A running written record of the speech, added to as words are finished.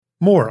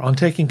More on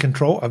taking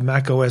control of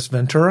macOS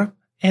Ventura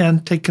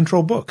and Take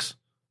Control books.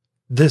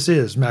 This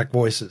is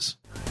MacVoices.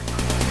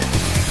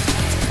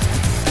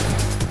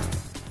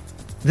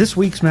 This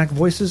week's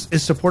MacVoices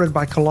is supported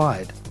by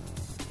Collide.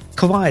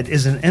 Collide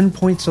is an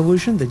endpoint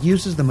solution that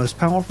uses the most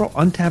powerful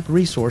untapped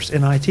resource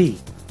in IT,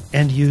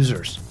 end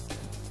users.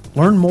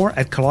 Learn more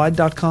at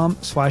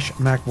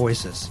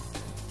collide.com/MacVoices.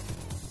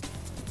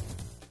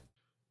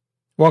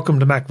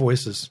 Welcome to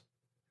MacVoices.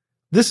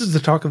 This is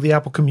the talk of the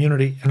Apple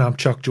community, and I'm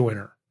Chuck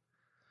Joyner.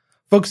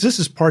 Folks, this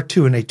is part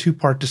 2 in a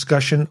 2-part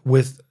discussion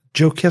with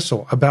Joe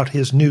Kissell about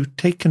his new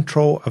Take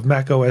Control of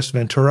macOS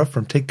Ventura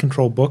from Take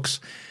Control books,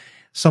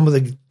 some of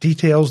the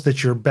details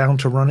that you're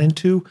bound to run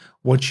into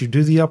once you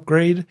do the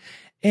upgrade,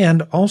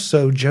 and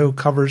also Joe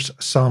covers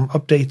some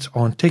updates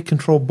on Take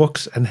Control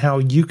books and how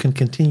you can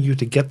continue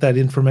to get that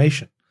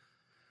information.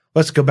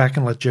 Let's go back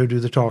and let Joe do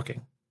the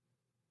talking.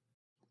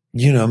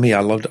 You know me,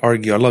 I love to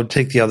argue. I love to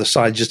take the other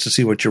side just to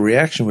see what your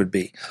reaction would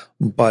be.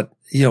 But,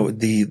 you know,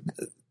 the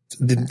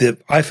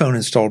iPhone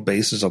installed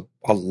base is a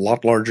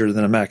lot larger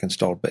than a Mac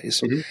installed base.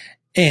 Mm-hmm.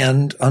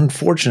 And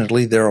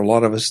unfortunately, there are a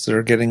lot of us that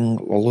are getting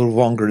a little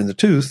longer in the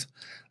tooth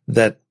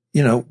that,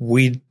 you know,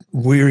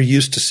 we're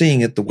used to seeing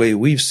it the way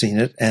we've seen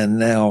it. And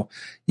now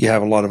you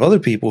have a lot of other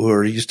people who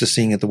are used to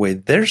seeing it the way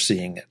they're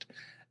seeing it.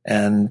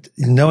 And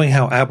knowing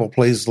how Apple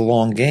plays the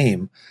long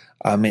game,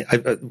 I mean,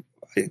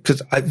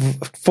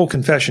 full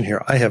confession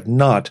here, I have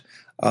not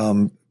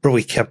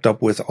really kept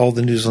up with all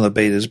the news on the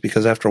betas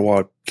because after a while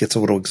it gets a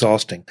little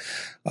exhausting,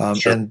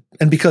 sure. and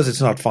because it's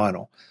not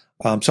final.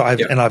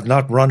 I've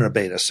not run a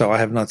beta, so I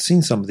have not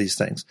seen some of these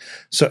things.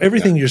 So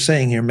everything you're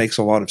saying here makes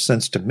a lot of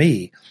sense to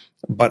me,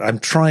 but I'm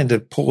trying to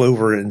pull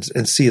over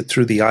and see it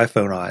through the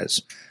iPhone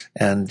eyes.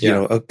 And, you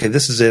know, okay,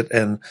 this is it.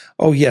 And,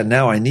 oh yeah,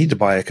 now I need to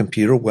buy a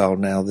computer. Well,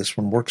 now this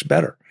one works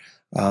better.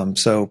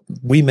 So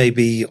we may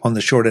be on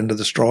the short end of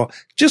the straw,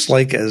 just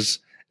like as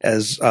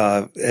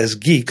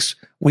geeks,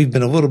 we've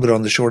been a little bit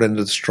on the short end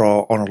of the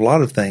straw on a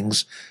lot of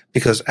things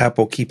because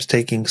Apple keeps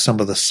taking some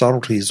of the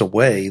subtleties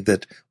away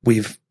that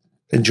we've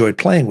enjoyed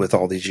playing with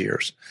all these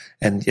years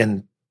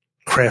and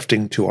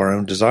crafting to our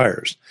own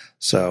desires.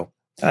 So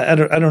I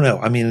don't know.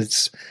 I mean,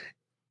 it's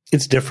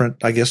different.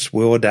 I guess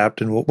we'll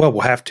adapt and we'll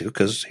have to,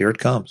 because here it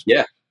comes.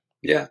 Yeah.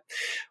 Yeah.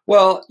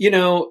 Well, you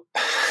know,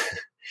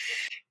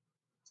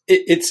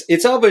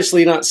 It's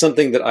obviously not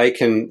something that I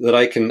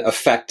can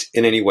affect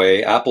in any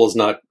way. Apple is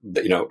not,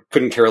 you know,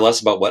 couldn't care less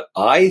about what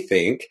I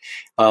think.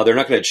 They're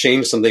not going to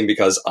change something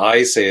because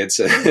I say it's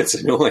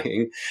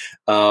annoying.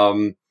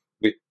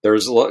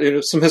 There's a lot, you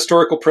know, some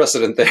historical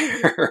precedent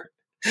there,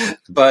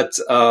 but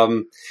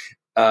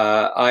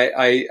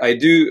I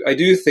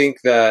do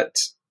think that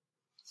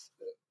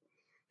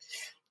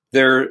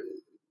there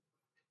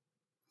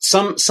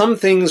some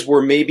things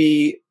were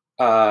maybe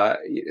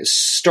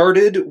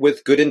started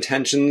with good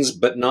intentions,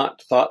 but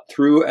not thought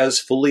through as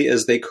fully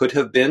as they could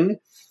have been.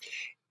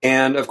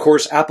 And of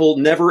course, Apple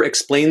never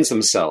explains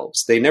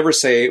themselves. They never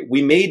say,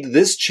 we made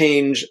this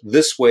change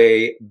this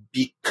way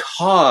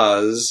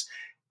because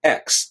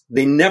X.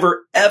 They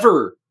never,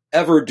 ever,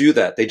 ever do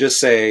that. They just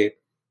say,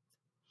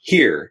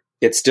 here,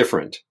 it's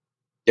different.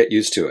 Get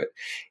used to it.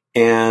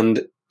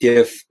 And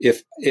if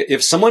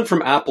someone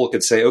from Apple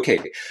could say, okay,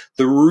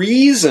 the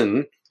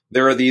reason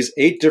there are these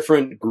 8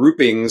 different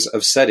groupings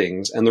of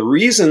settings, and the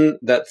reason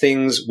that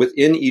things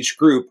within each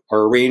group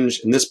are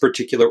arranged in this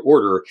particular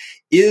order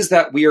is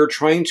that we are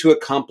trying to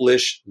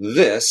accomplish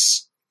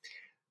this.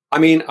 I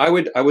mean, I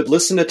would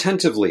listen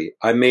attentively.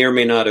 I may or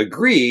may not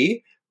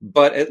agree,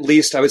 but at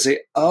least I would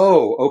say,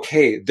 oh,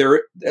 okay,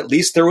 at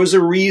least there was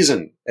a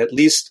reason. At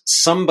least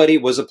somebody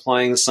was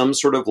applying some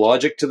sort of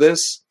logic to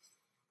this.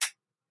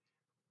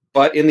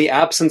 But in the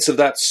absence of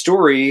that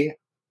story,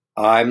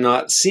 I'm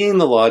not seeing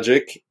the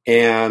logic,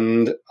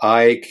 and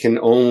I can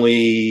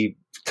only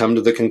come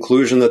to the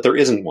conclusion that there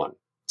isn't one.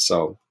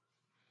 So,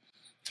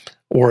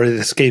 or it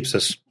escapes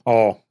us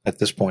all at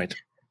this point.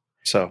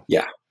 So,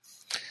 yeah.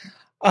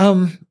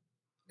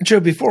 Joe,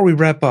 before we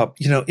wrap up,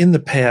 you know, in the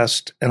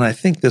past, and I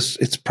think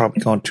it's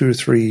probably gone 2 or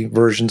 3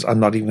 versions. I'm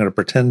not even going to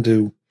pretend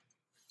to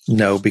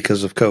know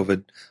because of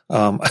COVID.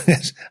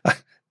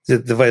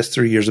 The last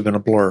 3 years have been a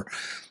blur.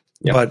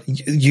 Yep. But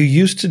you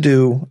used to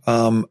do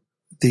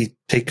the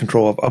Take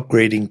Control of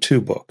upgrading 2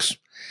 books.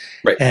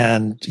 Right.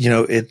 And, you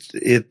know,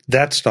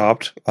 that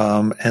stopped.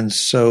 And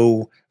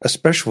so,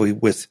 especially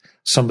with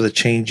some of the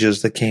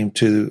changes that came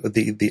to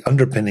the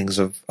underpinnings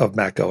of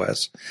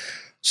macOS.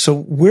 So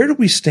where do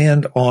we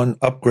stand on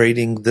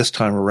upgrading this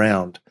time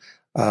around?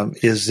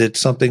 Is it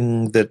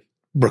something that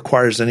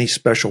requires any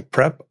special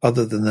prep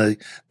other than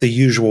the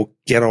usual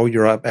get all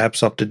your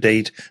apps up to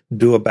date,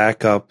 do a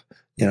backup,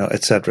 you know,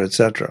 et cetera, et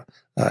cetera?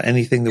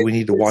 Anything that we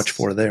need to watch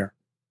for there?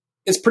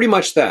 It's pretty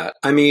much that.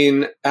 I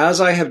mean,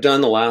 as I have done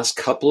the last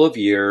couple of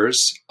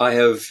years, I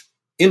have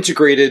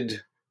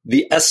integrated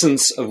the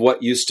essence of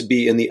what used to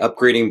be in the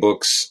upgrading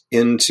books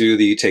into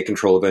the Take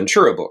Control of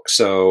Ventura book.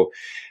 So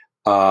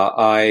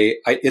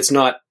it's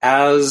not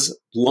as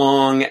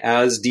long,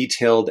 as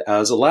detailed,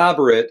 as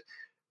elaborate,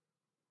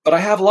 But I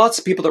have lots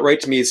of people that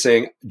write to me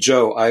saying,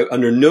 Joe,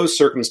 under no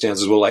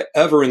circumstances will I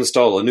ever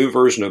install a new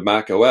version of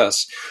Mac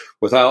OS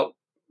without,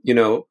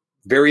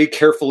 very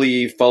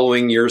carefully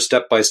following your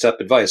step-by-step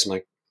advice. I'm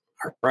like,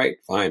 all right,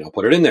 fine, I'll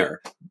put it in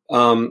there.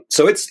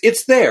 So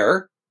it's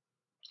there,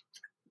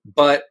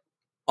 but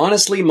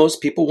honestly,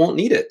 most people won't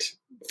need it.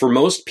 For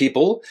most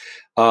people,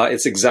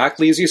 it's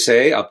exactly as you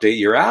say, update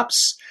your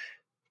apps,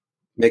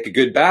 make a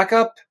good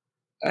backup,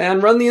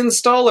 and run the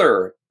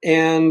installer.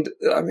 And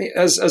I mean,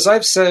 as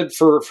I've said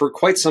for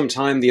quite some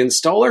time, the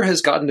installer has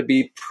gotten to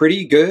be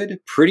pretty good,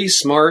 pretty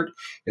smart.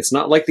 It's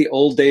not like the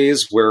old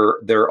days where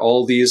there are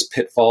all these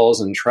pitfalls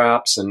and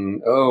traps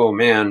and, oh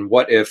man,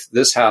 what if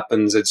this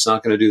happens? It's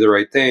not going to do the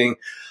right thing.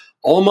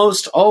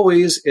 Almost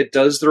always it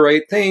does the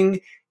right thing.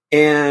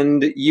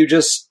 And you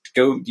just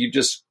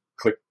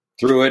click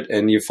through it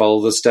and you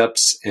follow the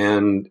steps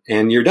and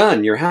you're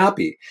done. You're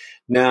happy.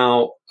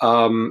 Now,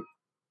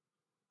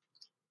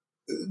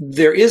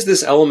 there is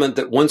this element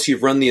that once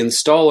you've run the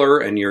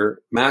installer and your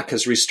Mac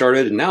has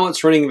restarted and now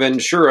it's running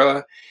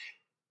Ventura,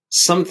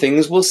 some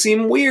things will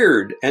seem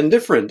weird and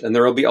different. And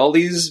there will be all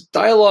these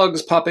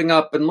dialogues popping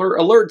up and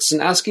alerts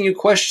and asking you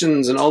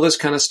questions and all this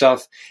kind of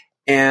stuff.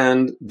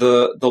 And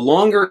the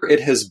longer it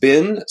has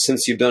been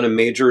since you've done a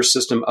major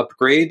system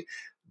upgrade,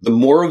 the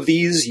more of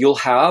these you'll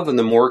have and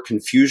the more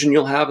confusion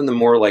you'll have and the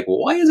more like, well,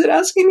 why is it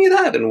asking me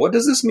that? And what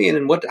does this mean?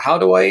 And how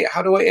do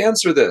I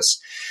answer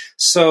this?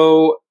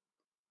 So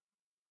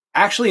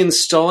actually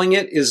installing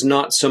it is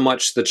not so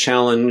much the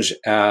challenge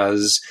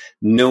as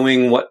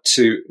knowing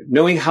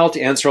how to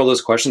answer all those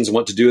questions and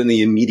what to do in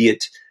the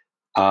immediate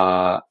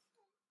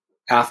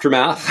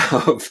aftermath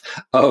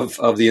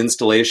of the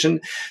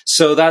installation.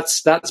 So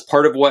that's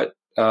part of what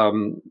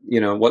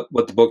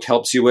what the book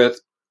helps you with.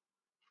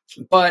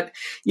 But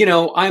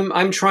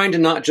I'm trying to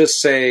not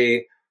just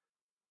say,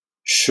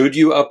 should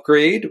you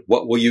upgrade?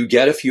 What will you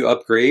get if you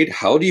upgrade?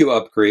 How do you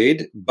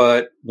upgrade?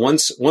 But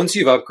once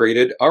you've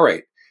upgraded, all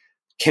right.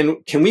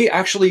 Can we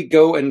actually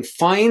go and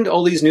find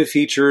all these new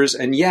features?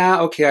 And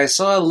I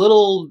saw a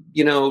little,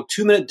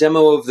 2-minute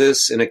demo of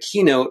this in a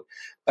keynote,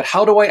 but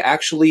how do I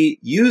actually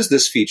use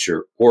this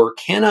feature? Or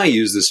can I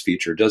use this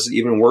feature? Does it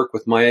even work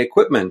with my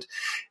equipment?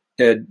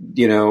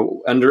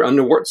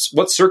 Under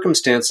what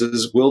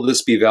circumstances will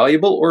this be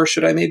valuable, or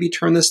should I maybe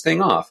turn this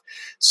thing off?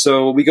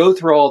 So we go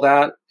through all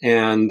that,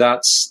 and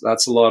that's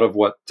a lot of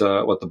what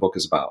the book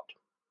is about.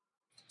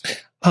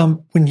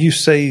 When you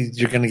say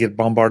you're going to get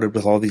bombarded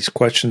with all these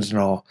questions and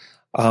all,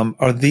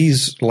 are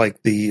these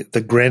like the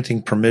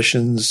granting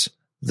permissions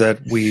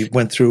that we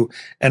went through?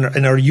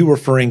 And are you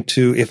referring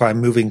to if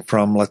I'm moving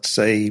from, let's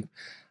say,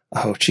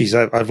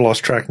 I've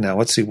lost track now.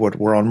 Let's see what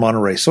we're on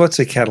Monterey. So let's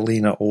say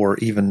Catalina or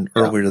even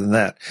earlier than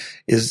that.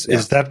 Is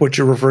that what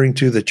you're referring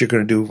to, that you're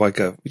going to do like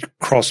a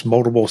cross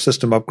multiple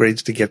system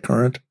upgrades to get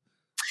current?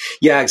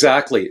 Yeah,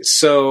 exactly.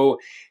 So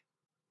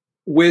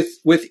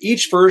with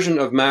each version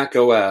of Mac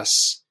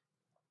OS,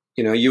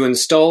 you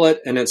install it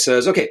and it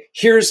says, okay,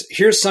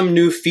 here's some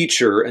new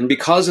feature. And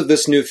because of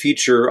this new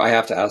feature, I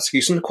have to ask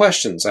you some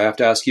questions. I have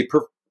to ask you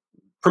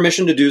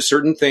permission to do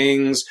certain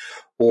things,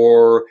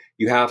 or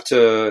you have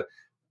to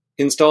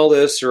install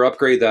this or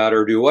upgrade that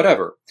or do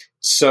whatever.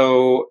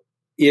 So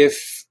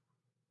if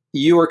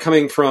you are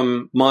coming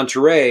from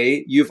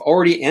Monterey, you've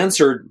already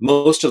answered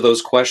most of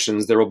those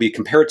questions. There will be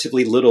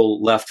comparatively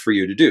little left for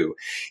you to do.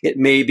 It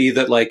may be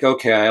that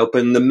I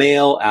open the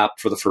Mail app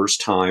for the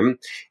first time,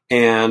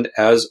 and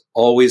as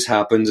always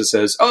happens, it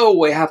says,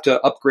 oh, I have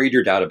to upgrade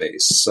your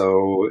database.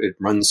 So it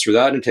runs through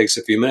that and it takes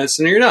a few minutes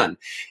and you're done.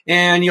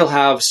 And you'll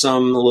have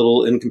some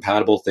little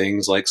incompatible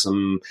things like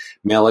some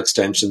Mail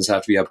extensions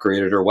have to be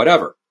upgraded or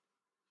whatever.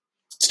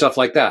 Stuff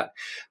like that.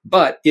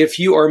 But if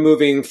you are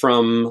moving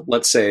from,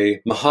 let's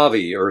say,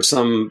 Mojave or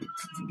some,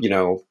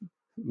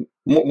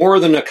 more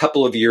than a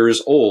couple of years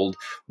old,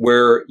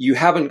 where you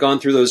haven't gone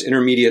through those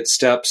intermediate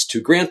steps to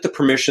grant the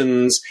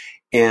permissions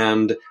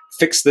and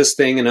fix this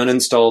thing and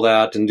uninstall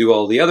that and do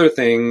all the other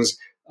things,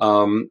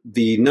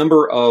 the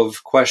number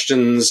of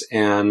questions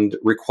and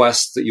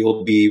requests that you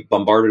will be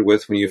bombarded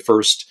with when you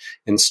first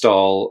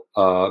install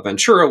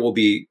Ventura will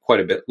be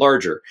quite a bit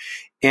larger.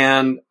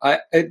 And I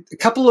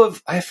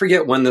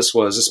forget when this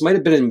was. This might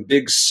have been in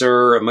Big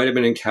Sur. It might have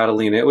been in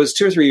Catalina. It was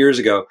 2 or 3 years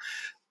ago.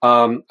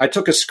 I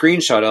took a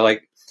screenshot.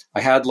 I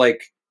had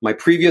my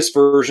previous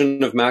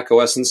version of Mac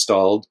OS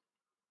installed,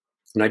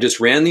 and I just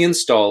ran the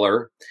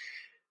installer,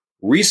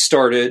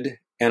 restarted,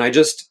 and I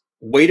just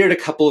waited a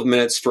couple of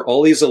minutes for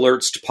all these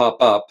alerts to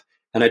pop up.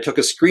 And I took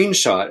a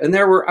screenshot, and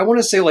there were, I want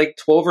to say 12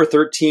 or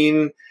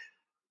 13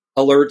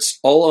 alerts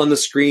all on the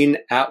screen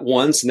at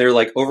once, and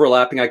they're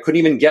overlapping. I couldn't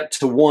even get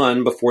to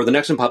one before the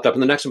next one popped up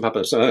and the next one popped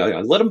up. So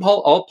I let them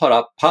all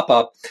pop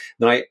up.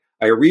 Then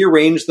I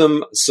rearranged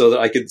them so that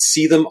I could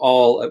see them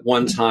all at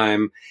one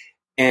time.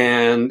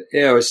 And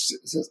it was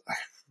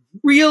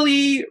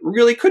really,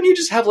 really, couldn't you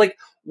just have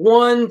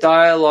one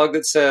dialogue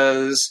that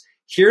says,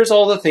 here's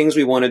all the things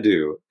we want to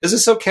do. Is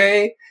this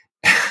okay?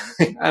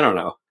 I don't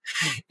know.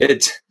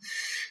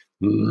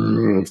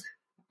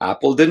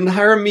 Apple didn't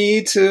hire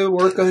me to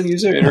work on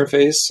user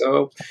interface.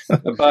 So,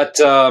 but,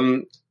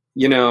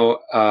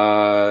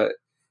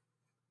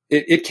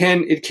 it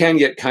can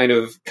get kind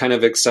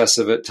of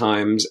excessive at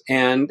times.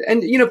 And,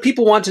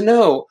 people want to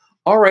know,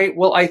 all right,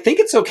 well, I think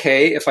it's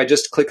okay if I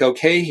just click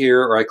OK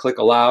here, or I click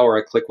allow, or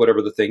I click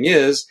whatever the thing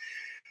is,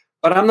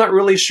 but I'm not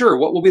really sure.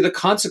 What will be the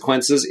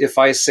consequences if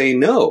I say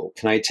no?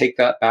 Can I take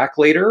that back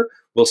later?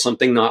 Will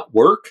something not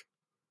work?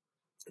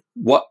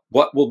 What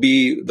will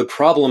be the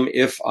problem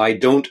if I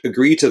don't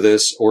agree to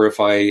this, or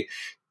if I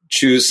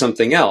choose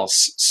something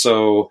else?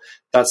 So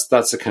that's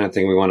the kind of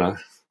thing we want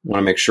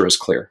to make sure is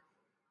clear.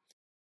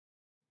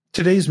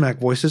 Today's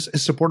MacVoices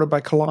is supported by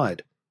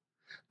Collide.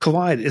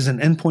 Collide is an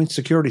endpoint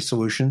security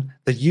solution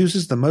that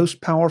uses the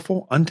most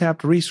powerful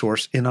untapped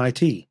resource in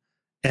IT,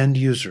 end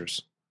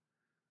users.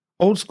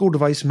 Old-school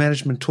device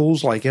management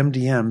tools like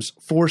MDMs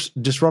force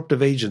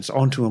disruptive agents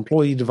onto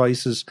employee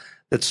devices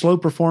that slow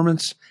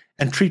performance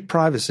and treat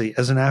privacy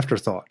as an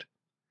afterthought.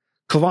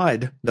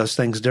 Collide does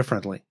things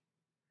differently.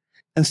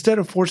 Instead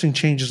of forcing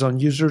changes on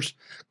users,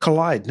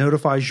 Collide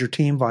notifies your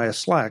team via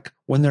Slack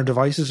when their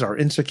devices are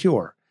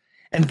insecure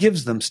and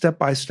gives them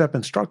step-by-step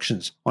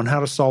instructions on how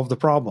to solve the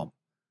problem.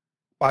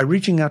 By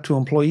reaching out to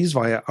employees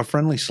via a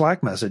friendly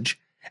Slack message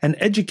and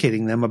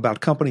educating them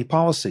about company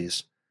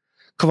policies,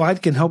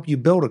 Collide can help you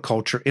build a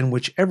culture in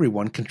which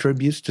everyone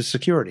contributes to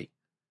security,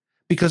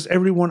 because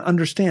everyone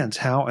understands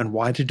how and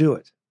why to do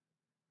it.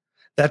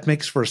 That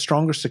makes for a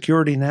stronger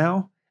security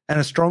now and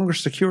a stronger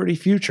security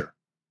future.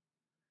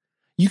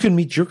 You can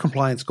meet your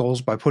compliance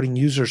goals by putting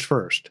users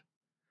first.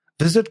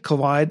 Visit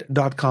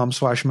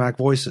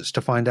collide.com/MacVoices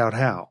to find out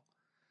how.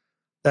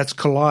 That's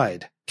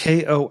Collide,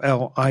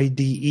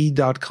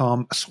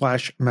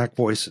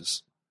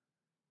 KOLIDE.com/MacVoices.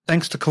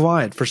 Thanks to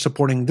Collide for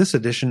supporting this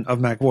edition of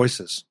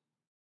MacVoices.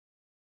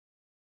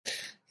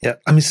 Yeah,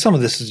 I mean, some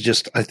of this is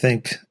just, I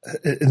think,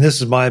 and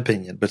this is my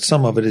opinion, but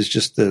some of it is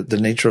just the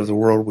nature of the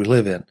world we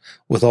live in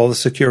with all the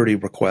security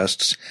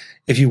requests.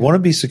 If you want to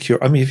be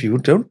secure, I mean, if you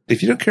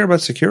don't care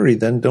about security,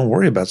 then don't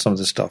worry about some of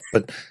this stuff.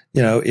 But,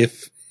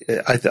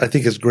 I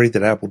think it's great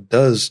that Apple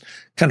does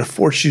kind of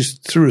force you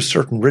through a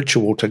certain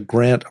ritual to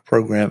grant a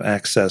program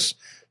access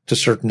to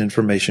certain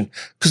information,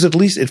 because at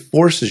least it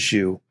forces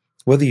you,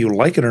 whether you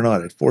like it or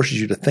not, it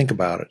forces you to think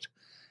about it.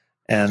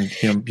 And,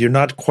 you're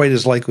not quite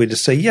as likely to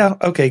say, yeah,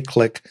 okay,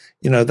 click.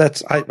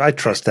 I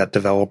trust that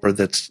developer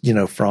that's,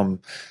 from,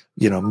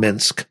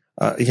 Minsk.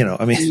 Sorry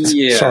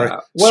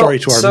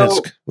to our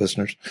Minsk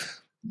listeners.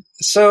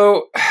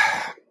 So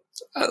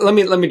let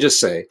me just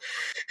say,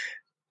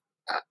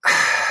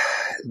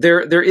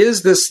 there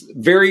is this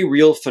very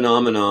real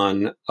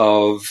phenomenon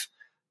of,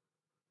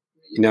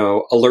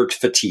 alert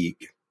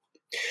fatigue.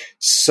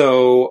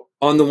 So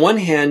on the one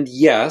hand,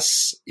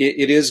 yes,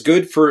 it is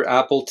good for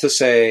Apple to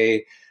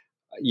say,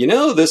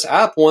 this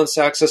app wants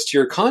access to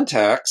your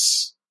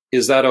contacts.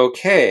 Is that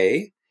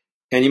okay?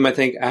 And you might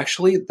think,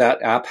 actually,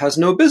 that app has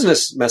no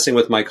business messing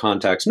with my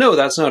contacts. No,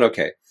 that's not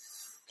okay.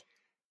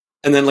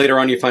 And then later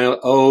on, you find out,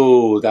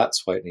 oh,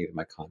 that's why it needed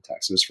my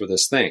contacts. It was for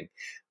this thing.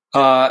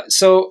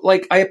 So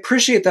I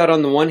appreciate that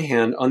on the one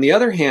hand. On the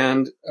other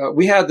hand,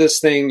 we had this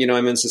thing,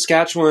 I'm in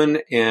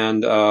Saskatchewan,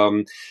 and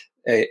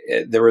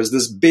there was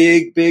this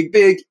big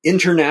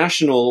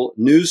international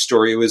news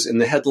story. It was in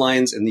the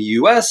headlines in the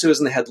US. It was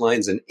in the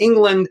headlines in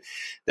England.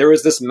 There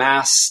was this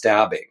mass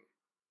stabbing.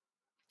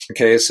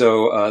 Okay,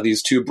 so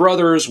these two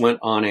brothers went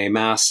on a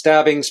mass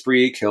stabbing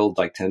spree, killed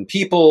 10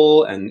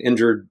 people and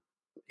injured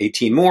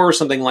 18 more, or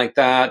something like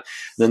that.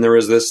 Then there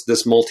was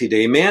this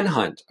multi-day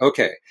manhunt.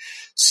 Okay,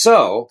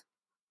 so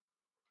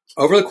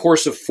over the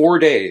course of 4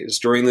 days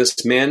during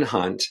this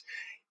manhunt,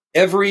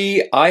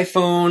 every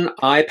iPhone,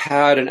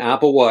 iPad, and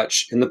Apple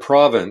Watch in the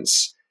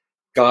province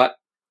got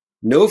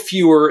no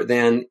fewer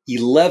than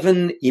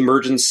 11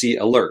 emergency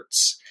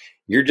alerts.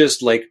 You're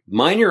just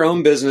mind your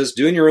own business,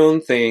 doing your own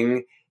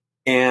thing,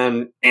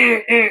 and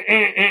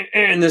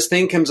this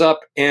thing comes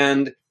up,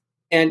 and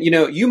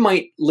you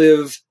might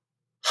live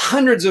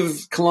hundreds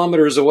of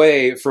kilometers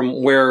away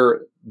from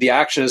where the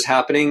action is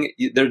happening.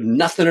 There's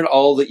nothing at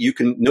all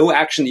no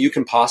action that you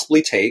can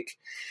possibly take.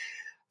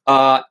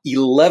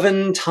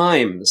 11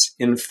 times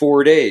in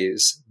 4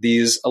 days,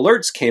 these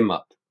alerts came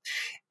up.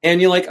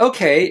 And you're like,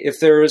 okay, if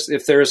there's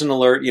an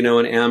alert,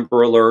 an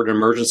Amber Alert, an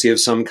emergency of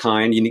some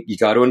kind, you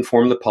got to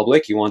inform the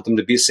public. You want them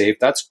to be safe.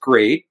 That's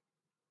great.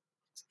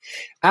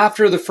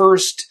 After the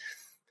first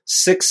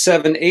 6,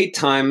 7, 8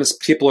 times,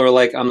 people are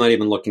like, I'm not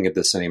even looking at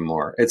this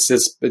anymore.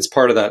 It's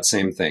part of that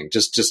same thing.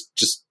 Just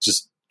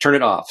turn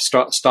it off.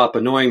 Stop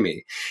annoying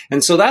me.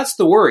 And so that's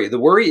the worry. The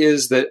worry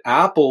is that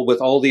Apple,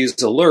 with all these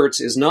alerts,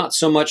 is not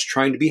so much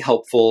trying to be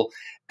helpful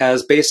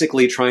as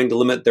basically trying to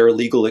limit their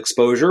legal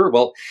exposure.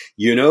 Well,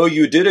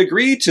 you did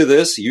agree to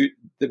this,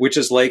 which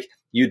is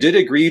you did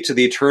agree to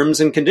the terms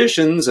and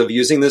conditions of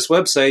using this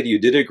website. You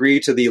did agree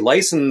to the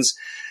license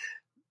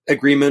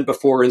agreement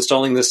before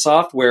installing this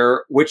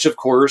software, which of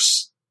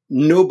course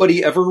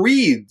nobody ever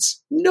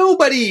reads.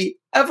 Nobody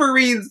ever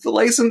reads the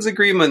license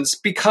agreements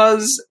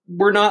because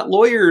we're not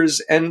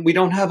lawyers and we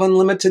don't have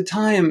unlimited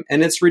time,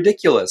 and it's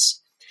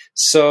ridiculous.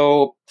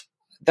 So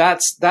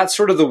that's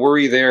sort of the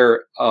worry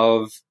there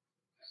of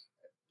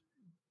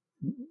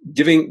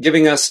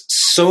giving us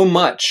so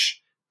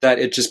much that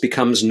it just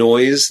becomes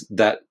noise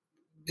that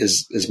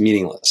is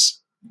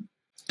meaningless.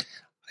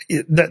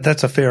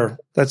 That's a fair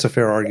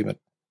argument.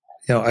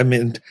 I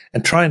mean,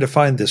 and trying to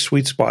find the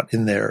sweet spot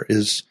in there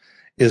is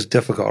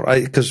difficult.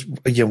 Because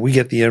again, we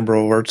get the Amber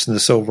alerts and the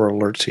Silver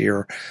alerts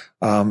here,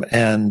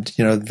 and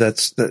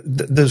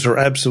those are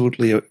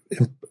absolutely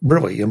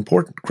really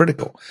important,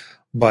 critical.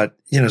 But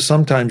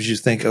sometimes you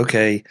think,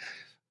 okay,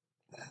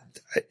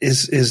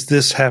 is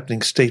this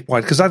happening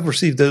statewide? Because I've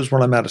received those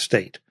when I'm out of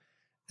state,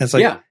 and it's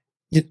like, yeah.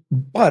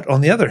 But on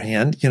the other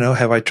hand,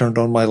 have I turned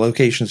on my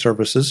location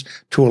services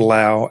to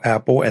allow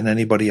Apple and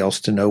anybody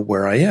else to know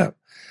where I am?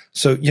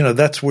 So,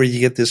 that's where you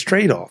get this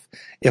trade-off.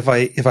 If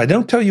I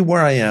don't tell you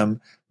where I am,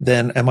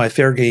 then am I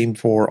fair game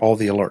for all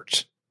the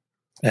alerts?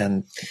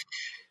 And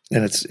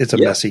it's a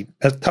messy.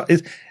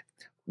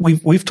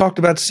 We've talked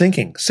about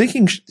syncing.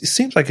 Syncing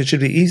seems like it should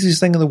be the easiest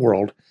thing in the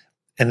world,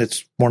 and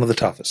it's one of the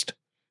toughest.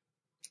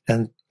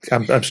 And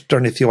I'm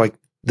starting to feel like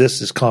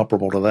this is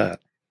comparable to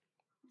that.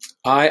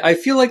 I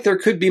feel like there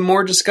could be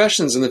more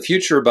discussions in the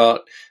future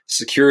about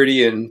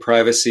security and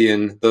privacy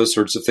and those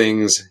sorts of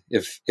things.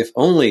 If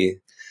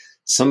only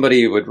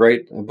somebody would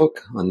write a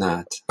book on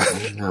that. I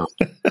don't know.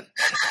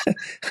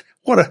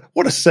 What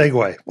a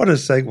segue. What a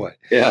segue.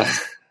 Yeah.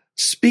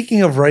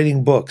 Speaking of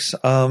writing books,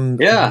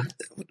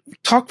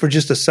 talk for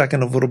just a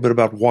second a little bit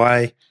about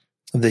why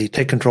the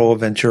Take Control of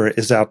Ventura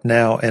is out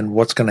now and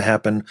what's going to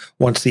happen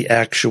once the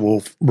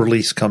actual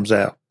release comes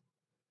out.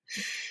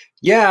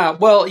 Yeah,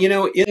 well,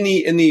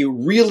 in the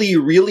really,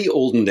 really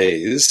olden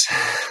days,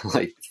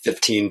 like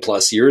 15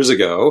 plus years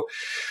ago,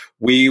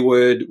 we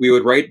would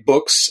write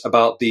books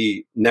about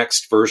the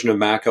next version of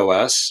Mac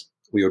OS.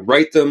 We would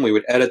write them, we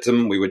would edit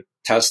them, we would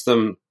test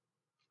them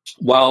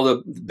while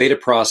the beta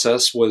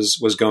process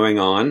was going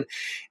on.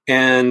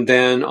 And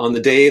then on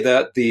the day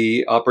that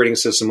the operating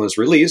system was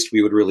released,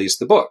 we would release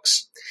the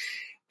books.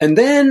 And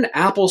then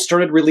Apple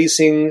started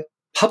releasing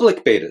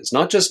public betas,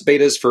 not just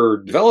betas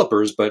for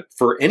developers, but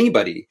for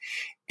anybody.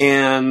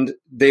 And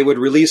they would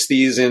release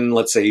these in,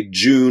 let's say,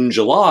 June,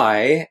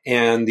 July,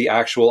 and the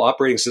actual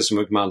operating system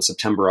would come out in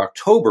September,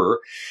 October.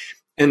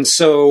 And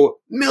so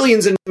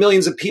millions and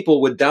millions of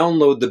people would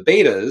download the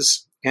betas.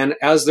 And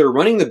as they're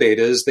running the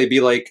betas, they'd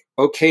be like,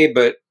 okay,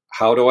 but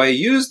how do I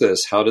use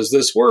this? How does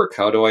this work?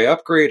 How do I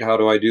upgrade? How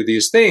do I do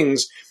these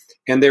things?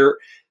 And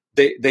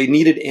they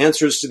needed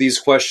answers to these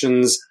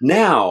questions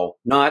now,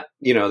 not,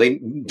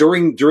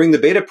 during the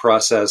beta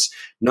process,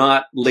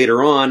 not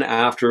later on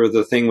after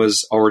the thing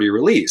was already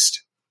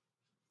released.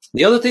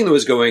 The other thing that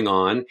was going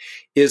on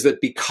is that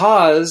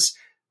because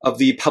of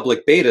the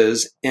public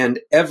betas and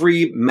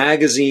every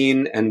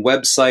magazine and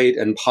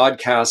website and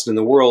podcast in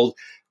the world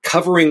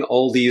covering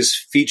all these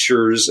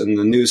features and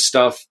the new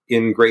stuff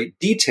in great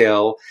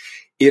detail,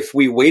 if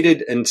we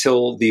waited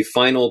until the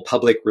final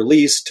public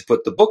release to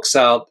put the books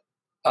out,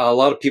 a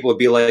lot of people would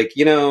be like,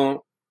 I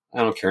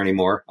don't care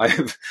anymore.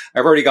 I've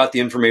already got the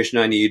information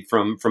I need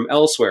from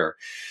elsewhere.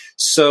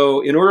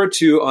 So in order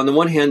to, on the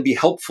one hand, be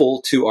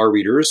helpful to our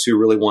readers who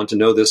really want to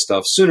know this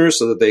stuff sooner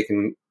so that they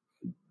can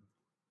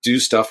do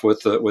stuff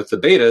with the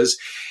betas,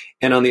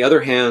 and on the other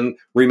hand,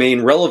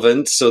 remain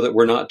relevant so that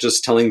we're not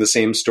just telling the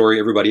same story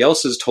everybody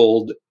else has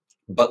told,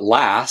 but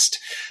last,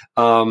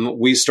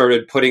 we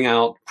started putting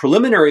out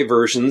preliminary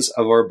versions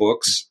of our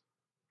books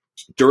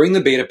during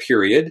the beta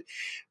period,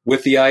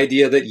 with the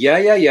idea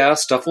that,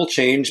 stuff will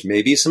change.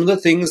 Maybe some of the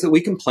things that we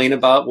complain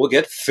about will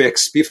get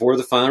fixed before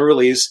the final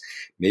release.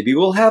 Maybe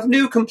we'll have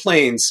new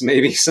complaints.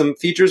 Maybe some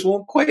features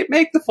won't quite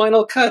make the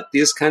final cut.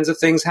 These kinds of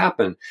things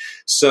happen.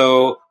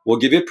 So we'll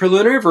give you a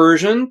preliminary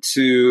version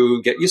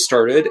to get you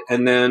started.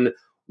 And then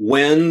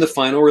when the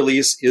final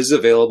release is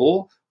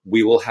available,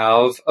 we will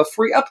have a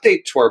free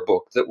update to our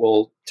book that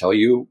will tell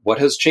you what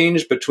has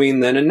changed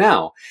between then and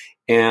now.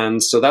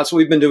 And so that's what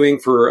we've been doing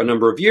for a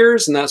number of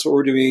years, and that's what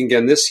we're doing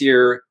again this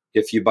year.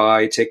 If you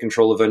buy Take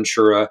Control of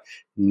Ventura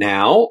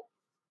now,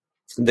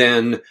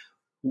 then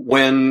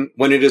when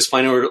it is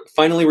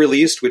finally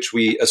released, which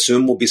we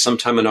assume will be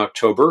sometime in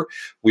October,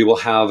 we will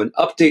have an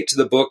update to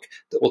the book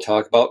that will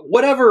talk about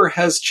whatever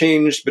has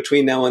changed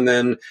between now and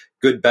then,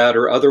 good, bad,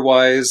 or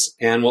otherwise,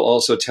 and we'll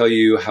also tell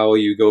you how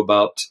you go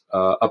about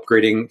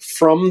upgrading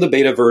from the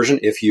beta version,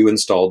 if you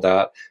installed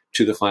that,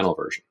 to the final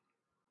version.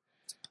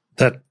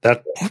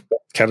 That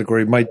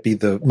category might be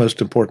the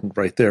most important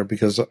right there,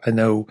 because I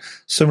know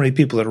so many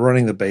people that are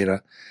running the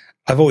beta.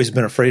 I've always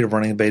been afraid of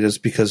running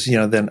betas because,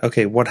 then,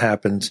 okay, what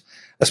happens,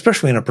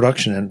 especially in a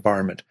production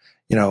environment,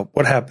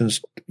 what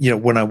happens,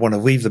 when I want to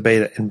leave the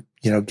beta and,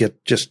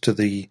 get just to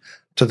the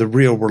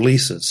real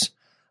releases.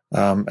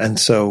 And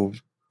so,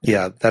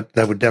 that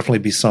would definitely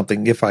be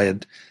something. If I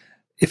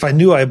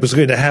knew I was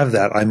going to have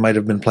that, I might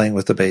have been playing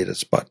with the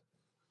betas, but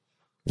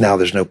now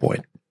there's no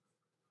point.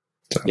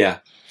 So. Yeah.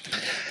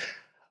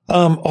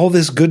 All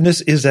this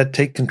goodness is at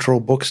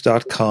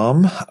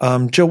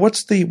takecontrolbooks.com. Joe,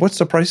 what's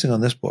the pricing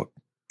on this book?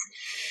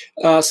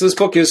 So this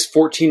book is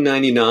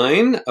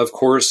 $14.99. Of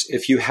course,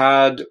 if you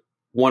had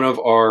one of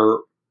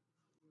our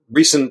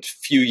recent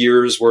few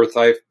years worth.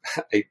 I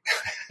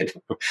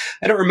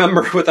don't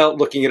remember without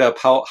looking it up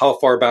how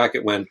far back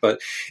it went, but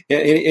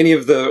any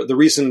of the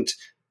recent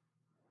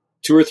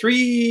 2 or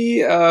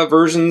 3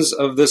 versions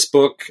of this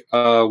book,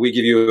 we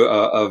give you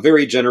a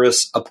very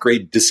generous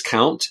upgrade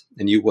discount,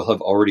 and you will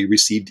have already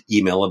received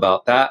email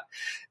about that.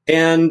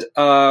 And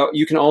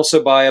you can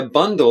also buy a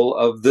bundle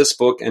of this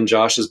book and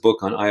Josh's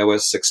book on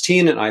iOS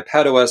 16 and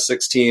iPadOS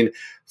 16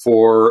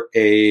 for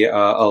a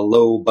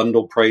low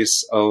bundle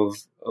price of,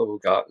 oh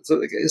God.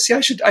 So, see,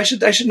 I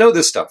should know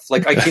this stuff.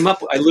 Like I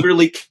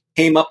literally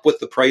came up with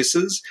the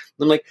prices.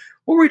 I'm like,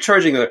 what were we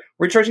charging?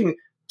 We're charging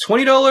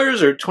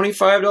 $20 or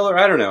 $25.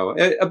 I don't know.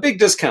 A big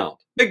discount.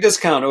 Big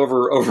discount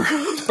over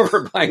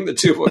buying the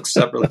 2 books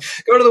separately.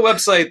 Go to the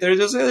website.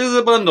 There's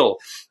a bundle.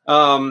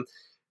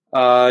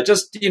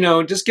 Just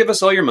give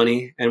us all your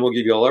money and we'll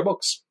give you all our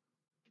books.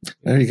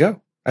 There you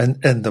go.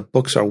 And the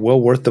books are well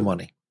worth the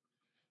money.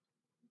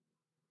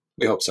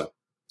 We hope so.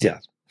 Yeah.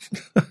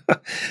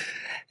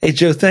 Hey,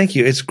 Joe, thank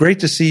you. It's great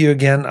to see you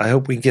again. I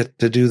hope we get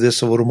to do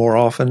this a little more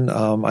often.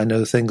 I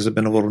know things have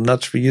been a little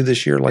nuts for you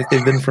this year, like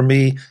they've been for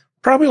me,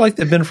 probably like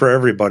they've been for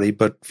everybody,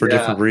 but for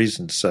different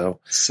reasons.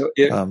 So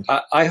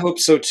I hope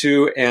so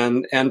too.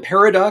 And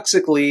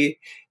paradoxically,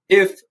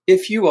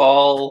 if you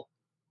all,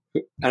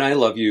 and I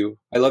love you,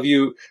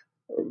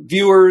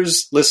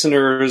 viewers,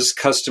 listeners,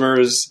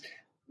 customers,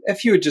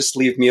 if you would just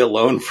leave me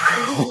alone for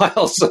a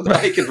while so that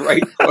I can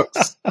write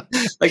books.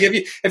 Like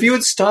if you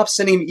would stop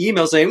sending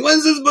emails saying,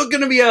 when's this book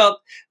going to be out?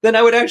 Then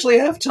I would actually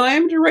have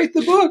time to write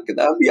the book.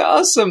 That would be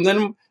awesome.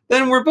 Then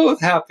we're both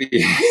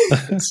happy.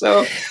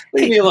 So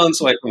leave me alone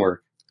so I can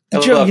work.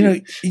 Joe,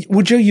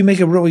 Joe, you make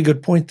a really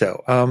good point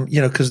though.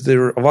 Because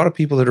there are a lot of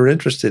people that are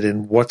interested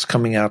in what's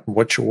coming out and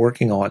what you're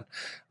working on.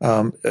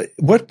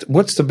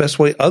 What's the best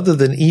way other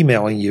than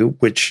emailing you,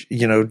 which,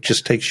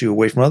 just takes you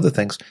away from other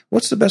things?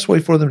 What's the best way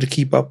for them to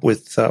keep up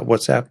with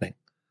what's happening?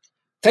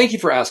 Thank you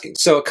for asking.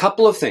 So a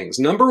couple of things.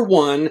 Number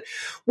one,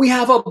 we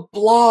have a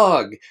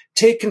blog.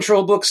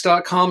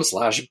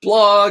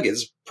 TakeControlBooks.com/blog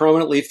is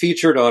prominently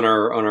featured on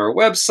our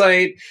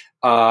website.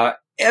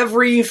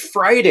 Every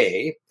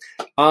Friday,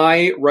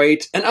 I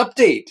write an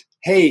update.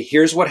 Hey,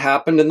 here's what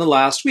happened in the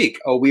last week.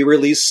 Oh, we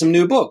released some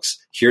new books.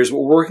 Here's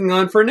what we're working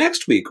on for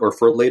next week or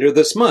for later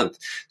this month.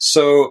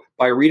 So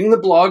by reading the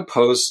blog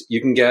posts, you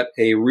can get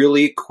a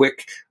really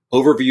quick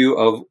overview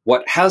of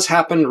what has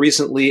happened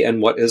recently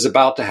and what is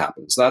about to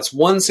happen. So that's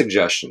one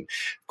suggestion.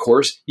 Of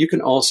course, you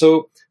can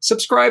also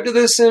subscribe to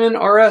this in an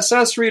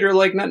RSS reader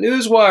like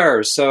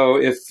NetNewsWire. So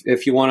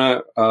if you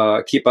want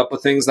to keep up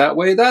with things that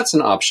way, that's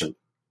an option.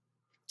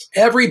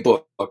 Every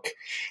book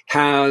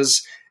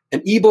has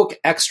an ebook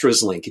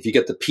extras link. If you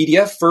get the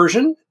PDF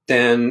version,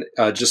 then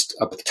just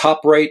up at the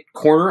top right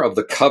corner of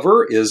the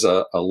cover is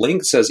a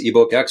link that says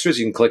ebook extras.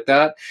 You can click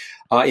that.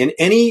 In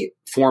any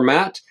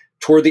format,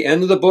 toward the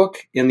end of the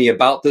book, in the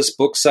About This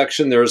Book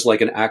section, there's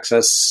like an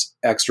Access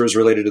Extras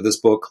related to this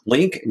book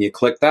link, and you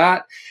click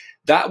that.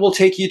 That will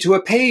take you to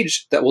a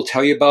page that will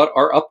tell you about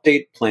our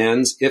update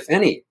plans, if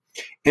any.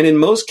 And in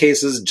most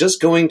cases,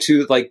 just going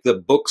to like the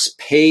books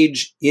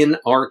page in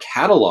our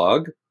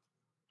catalog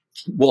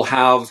will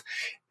have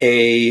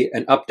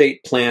an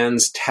update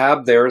plans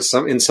tab there.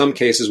 In some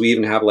cases, we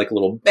even have like a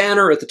little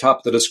banner at the top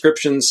of the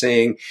description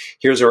saying,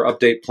 here's our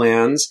update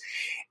plans.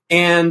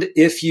 And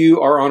if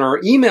you are on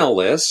our email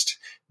list,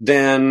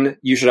 then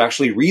you should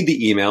actually read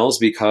the emails,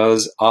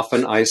 because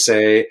often I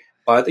say,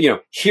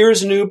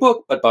 here's a new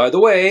book, but by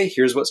the way,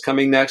 here's what's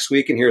coming next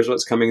week and here's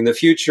what's coming in the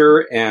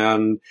future.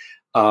 And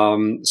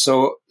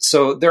so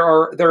there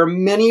are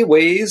many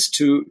ways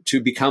to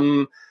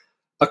become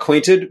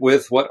acquainted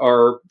with what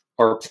our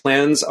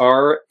plans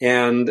are,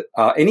 and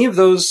any of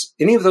those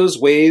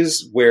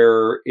ways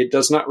where it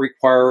does not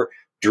require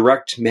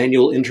direct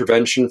manual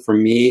intervention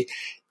from me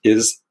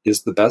is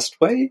the best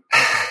way.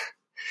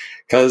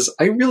 Because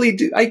I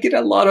get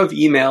a lot of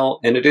email,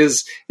 and it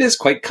is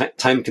quite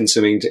time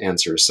consuming to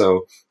answer.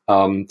 So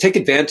take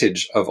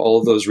advantage of all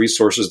of those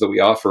resources that we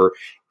offer,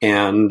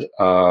 and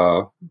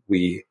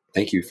we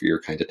thank you for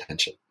your kind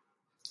attention.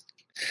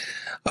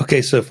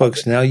 Okay, so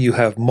folks, now you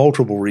have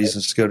multiple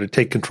reasons to go to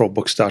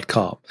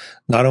TakeControlBooks.com.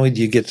 Not only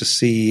do you get to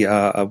see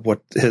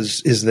what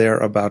is there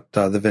about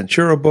the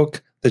Ventura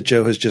book that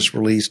Joe has just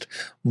released,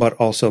 but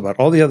also about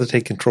all the other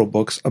Take Control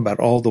books, about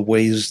all the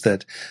ways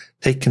that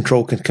Take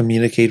Control can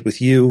communicate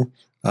with you,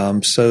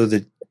 so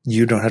that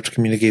you don't have to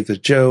communicate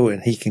with Joe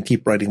and he can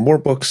keep writing more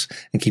books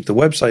and keep the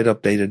website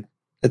updated,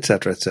 et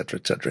cetera, et cetera,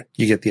 et cetera.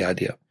 You get the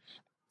idea.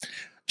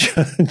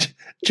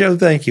 Joe,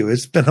 thank you.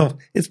 It's been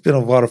a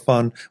lot of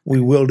fun. We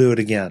will do it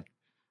again.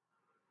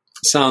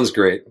 Sounds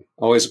great.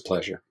 Always a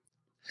pleasure.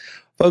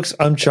 Folks,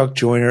 I'm Chuck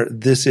Joyner.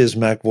 This is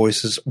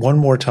MacVoices. One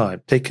more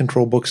time,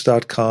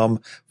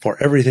 TakeControlBooks.com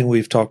for everything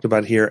we've talked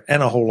about here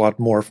and a whole lot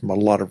more from a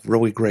lot of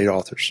really great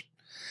authors.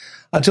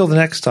 Until the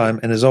next time,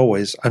 and as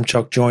always, I'm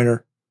Chuck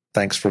Joyner.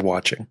 Thanks for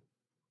watching.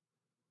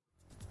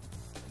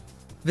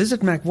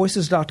 Visit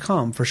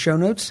MacVoices.com for show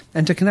notes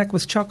and to connect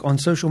with Chuck on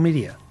social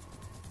media.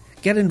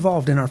 Get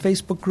involved in our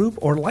Facebook group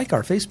or like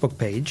our Facebook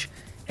page,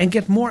 and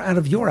get more out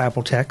of your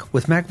Apple tech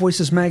with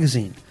MacVoices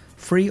magazine,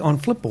 free on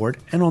Flipboard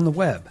and on the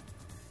web.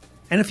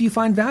 And if you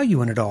find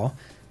value in it all,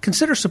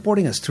 consider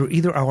supporting us through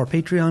either our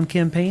Patreon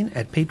campaign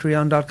at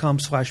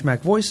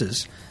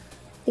patreon.com/MacVoices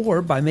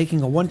or by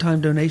making a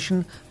one-time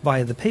donation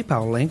via the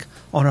PayPal link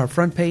on our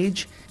front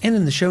page and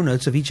in the show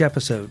notes of each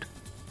episode.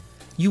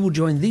 You will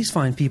join these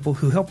fine people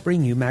who help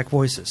bring you Mac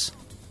Voices.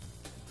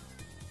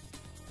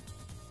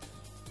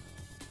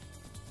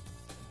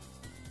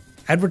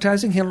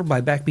 Advertising handled by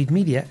Backbeat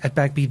Media at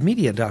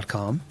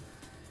backbeatmedia.com.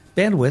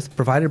 Bandwidth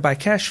provided by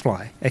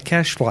CacheFly at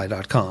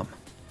cachefly.com.